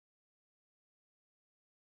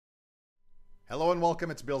Hello and welcome.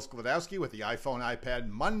 It's Bill Sklodowski with the iPhone iPad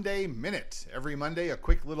Monday Minute. Every Monday, a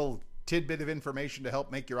quick little tidbit of information to help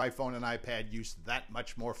make your iPhone and iPad use that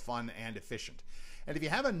much more fun and efficient. And if you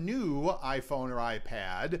have a new iPhone or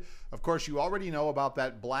iPad, of course, you already know about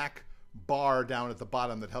that black bar down at the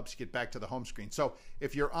bottom that helps you get back to the home screen. So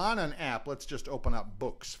if you're on an app, let's just open up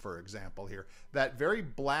Books, for example, here. That very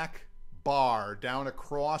black bar down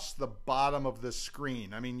across the bottom of the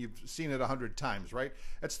screen. I mean, you've seen it 100 times, right?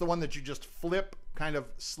 It's the one that you just flip, kind of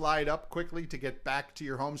slide up quickly to get back to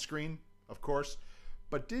your home screen, of course.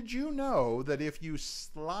 But did you know that if you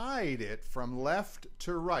slide it from left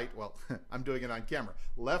to right, well, I'm doing it on camera,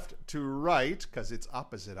 left to right, because it's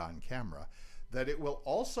opposite on camera, that it will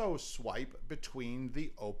also swipe between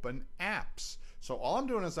the open apps. So all I'm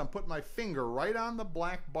doing is I'm putting my finger right on the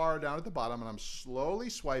black bar down at the bottom and I'm slowly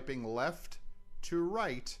swiping left to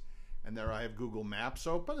right. And there I have Google Maps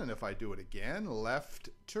open, and if I do it again, left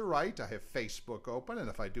to right, I have Facebook open, and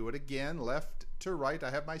if I do it again, left to right, I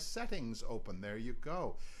have my settings open. There you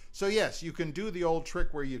go. So yes, you can do the old trick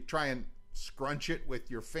where you try and scrunch it with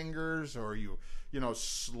your fingers, or you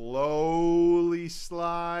slowly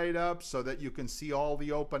slide up so that you can see all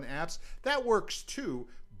the open apps. That works too,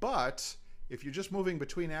 but if you're just moving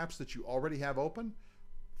between apps that you already have open,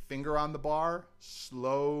 finger on the bar,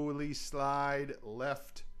 slowly slide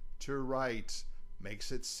left to right.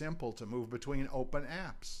 Makes it simple to move between open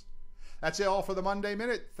apps. That's it all for the Monday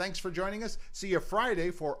Minute. Thanks for joining us. See you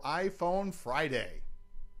Friday for iPhone Friday.